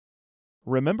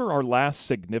Remember our last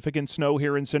significant snow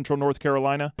here in central North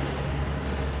Carolina?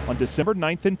 On December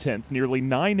 9th and 10th, nearly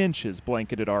 9 inches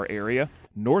blanketed our area.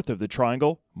 North of the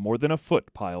Triangle, more than a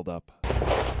foot piled up.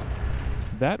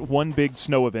 That one big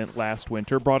snow event last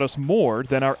winter brought us more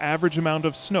than our average amount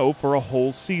of snow for a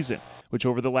whole season, which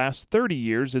over the last 30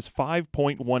 years is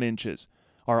 5.1 inches.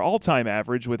 Our all-time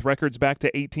average, with records back to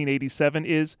 1887,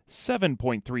 is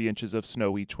 7.3 inches of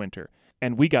snow each winter.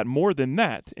 And we got more than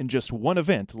that in just one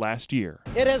event last year.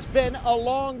 It has been a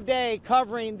long day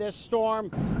covering this storm.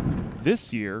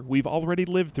 This year, we've already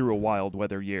lived through a wild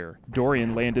weather year.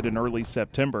 Dorian landed in early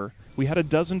September. We had a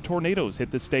dozen tornadoes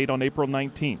hit the state on April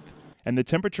 19th. And the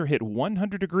temperature hit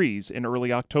 100 degrees in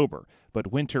early October.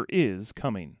 But winter is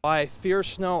coming. I fear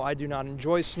snow. I do not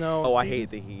enjoy snow. Oh, I hate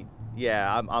the heat.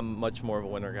 Yeah, I'm much more of a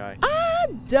winter guy. I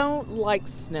don't like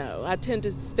snow. I tend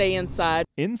to stay inside.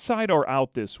 Inside or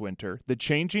out this winter, the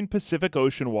changing Pacific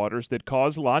Ocean waters that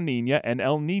cause La Niña and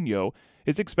El Niño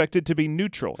is expected to be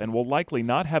neutral and will likely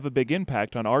not have a big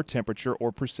impact on our temperature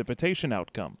or precipitation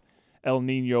outcome. El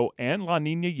Niño and La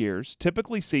Niña years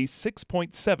typically see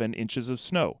 6.7 inches of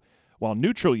snow, while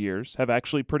neutral years have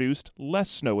actually produced less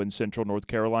snow in central North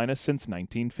Carolina since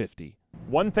 1950.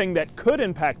 One thing that could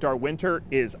impact our winter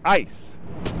is ice.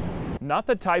 Not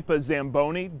the type a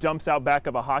Zamboni dumps out back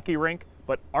of a hockey rink,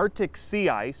 but Arctic sea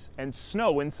ice and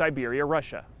snow in Siberia,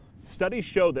 Russia. Studies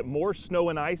show that more snow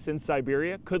and ice in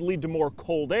Siberia could lead to more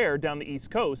cold air down the East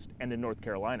Coast and in North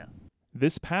Carolina.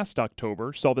 This past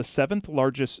October saw the 7th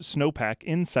largest snowpack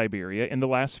in Siberia in the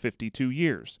last 52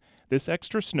 years. This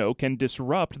extra snow can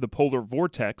disrupt the polar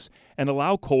vortex and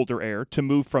allow colder air to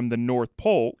move from the North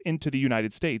Pole into the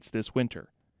United States this winter.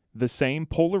 The same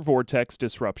polar vortex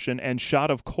disruption and shot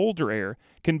of colder air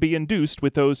can be induced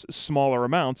with those smaller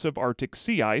amounts of Arctic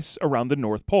sea ice around the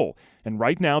North Pole. And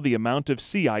right now the amount of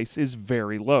sea ice is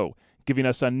very low, giving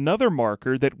us another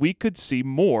marker that we could see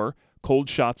more cold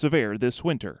shots of air this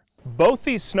winter. Both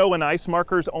these snow and ice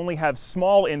markers only have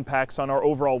small impacts on our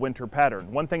overall winter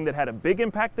pattern. One thing that had a big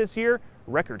impact this year,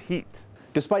 record heat.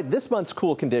 Despite this month's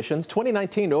cool conditions,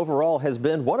 2019 overall has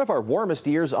been one of our warmest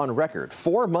years on record.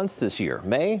 4 months this year,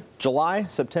 May, July,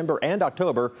 September, and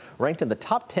October, ranked in the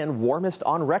top 10 warmest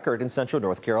on record in central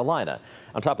North Carolina.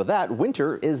 On top of that,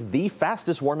 winter is the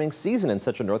fastest warming season in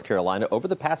central North Carolina over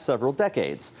the past several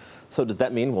decades. So does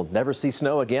that mean we'll never see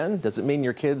snow again? Does it mean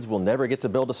your kids will never get to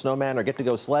build a snowman or get to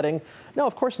go sledding? No,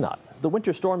 of course not. The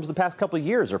winter storms the past couple of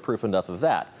years are proof enough of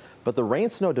that. But the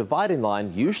rain-snow dividing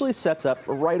line usually sets up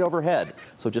right overhead.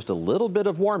 So just a little bit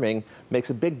of warming makes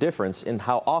a big difference in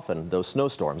how often those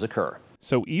snowstorms occur.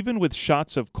 So even with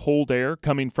shots of cold air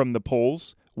coming from the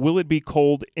poles, will it be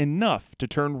cold enough to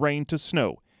turn rain to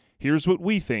snow? Here's what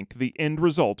we think the end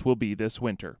result will be this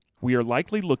winter. We are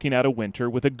likely looking at a winter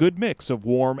with a good mix of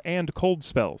warm and cold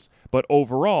spells, but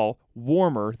overall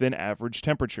warmer than average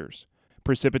temperatures.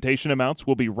 Precipitation amounts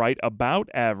will be right about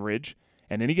average,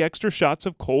 and any extra shots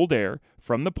of cold air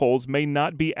from the poles may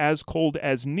not be as cold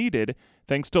as needed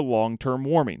thanks to long-term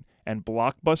warming, and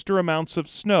blockbuster amounts of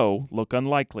snow look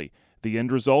unlikely. The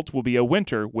end result will be a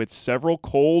winter with several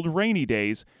cold, rainy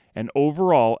days and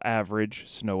overall average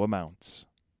snow amounts.